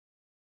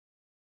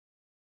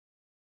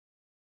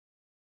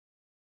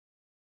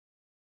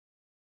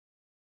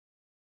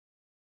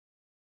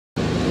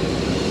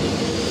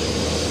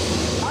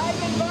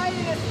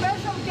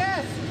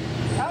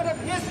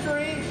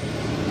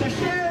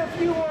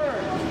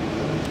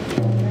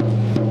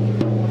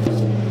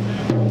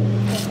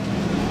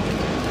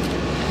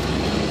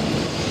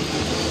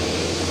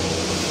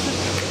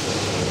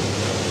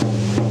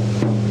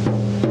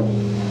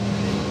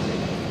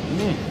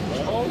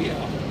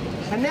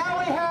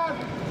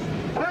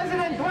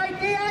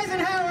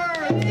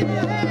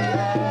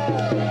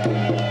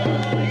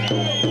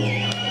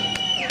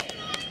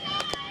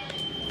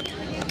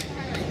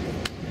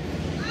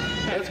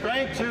It's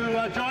great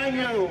to join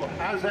you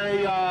as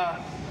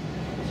a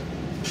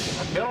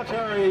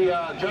military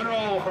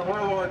general from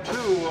World War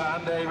II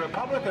and a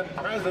Republican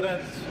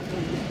president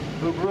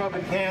who grew up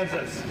in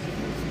Kansas.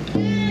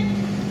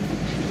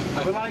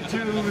 I would like to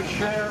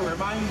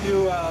remind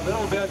you a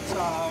little bit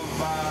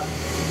of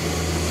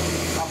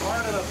a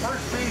part of the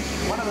first speech,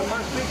 one of the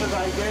first speeches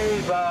I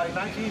gave in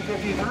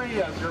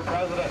 1953 as your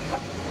president.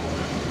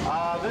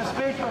 This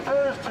speech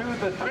refers to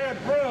the Dread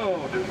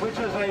Road, which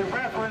is a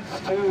reference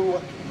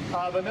to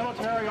the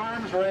military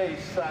arms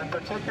race, and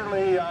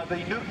particularly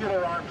the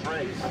nuclear arms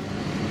race.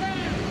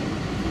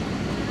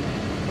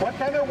 What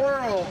can the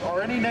world,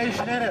 or any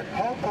nation in it,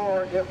 hope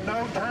for if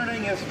no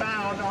turning is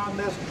found on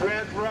this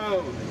dread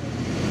road?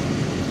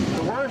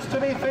 The worst to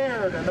be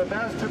feared and the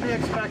best to be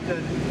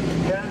expected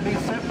can be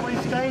simply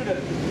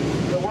stated.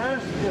 The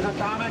worst is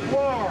atomic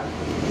war.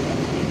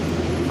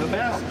 The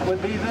best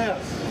would be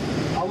this: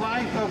 a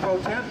life of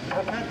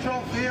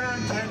perpetual fear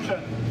and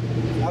tension,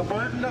 a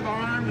burden of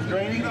arms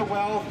draining the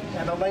wealth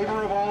and the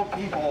labor of all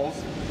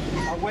peoples,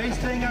 a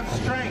wasting of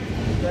strength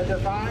that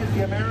defies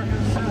the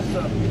American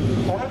system,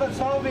 or the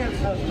Soviet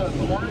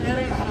system, or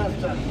any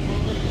system,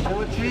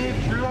 to achieve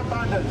true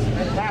abundance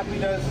and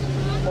happiness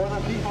for the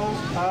peoples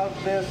of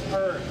this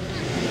earth.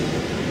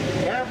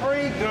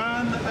 Every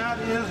gun that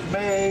is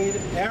made,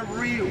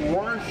 every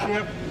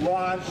warship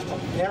launched,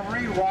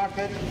 every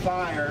rocket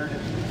fired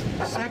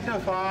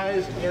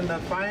signifies in the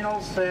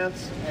final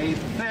sense a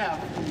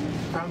theft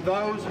from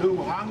those who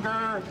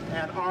hunger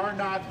and are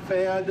not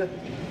fed,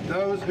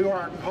 those who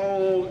are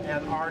cold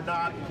and are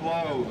not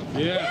clothed.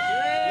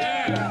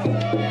 Yeah.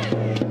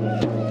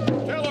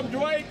 Tell them,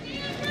 Dwight.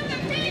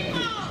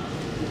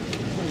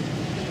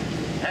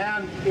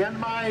 And in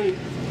my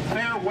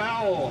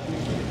farewell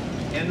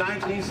in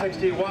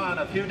 1961,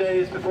 a few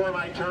days before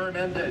my term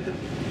ended,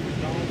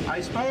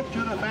 I spoke to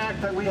the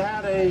fact that we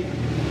had a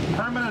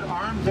permanent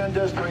arms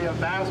industry of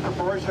vast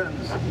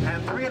proportions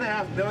and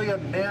 3.5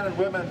 million men and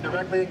women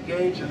directly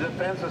engaged in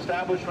defense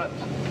establishment.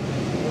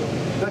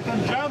 The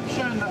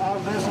conjunction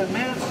of this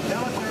immense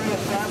military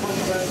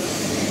establishment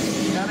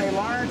and a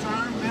large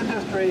arms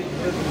industry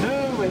is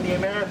new in the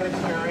American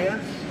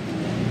experience.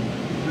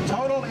 The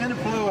total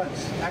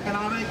influence,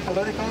 economic,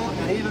 political,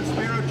 and even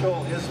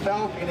spiritual, is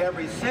felt in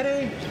every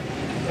city,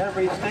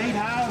 every state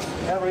house,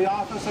 every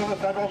office of the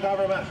federal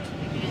government.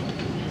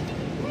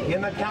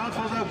 In the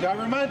councils of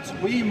government,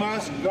 we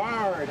must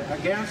guard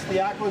against the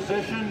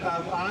acquisition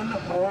of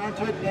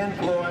unwarranted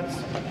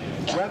influence,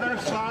 whether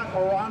sought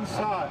or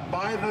unsought,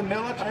 by the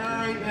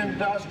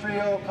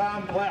military-industrial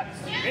complex.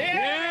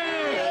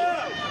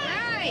 Yeah.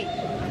 Right.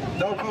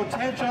 The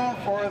potential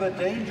for the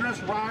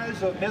dangerous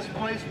rise of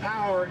misplaced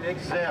power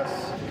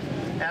exists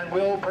and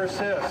will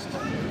persist.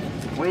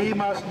 We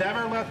must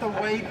never let the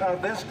weight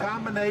of this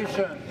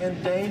combination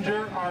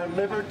endanger our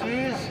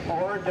liberties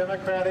or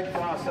democratic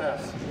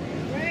process.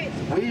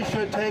 We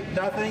should take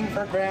nothing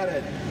for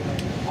granted.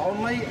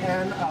 Only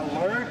an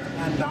alert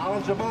and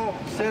knowledgeable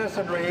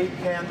citizenry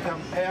can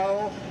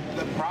compel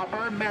the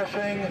proper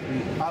meshing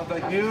of the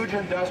huge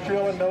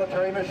industrial and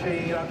military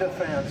machine of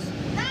defense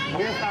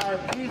with our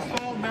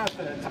peaceful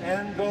methods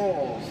and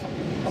goals,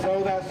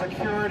 so that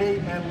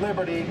security and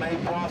liberty may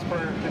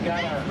prosper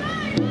together.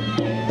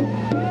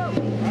 I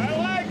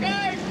like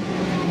it!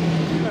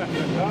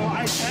 So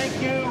I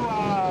thank you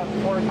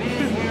for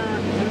being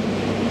here to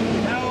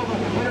tell the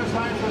Computer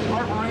Sciences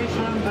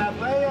Corporation that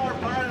they are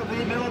part of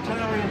the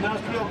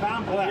military-industrial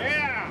complex.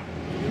 Yeah!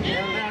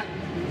 And that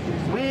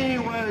we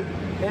would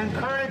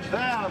encourage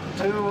them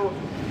to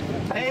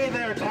pay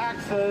their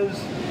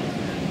taxes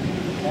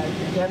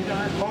in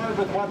accord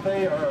with what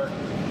they earn.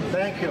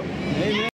 Thank you. Amen.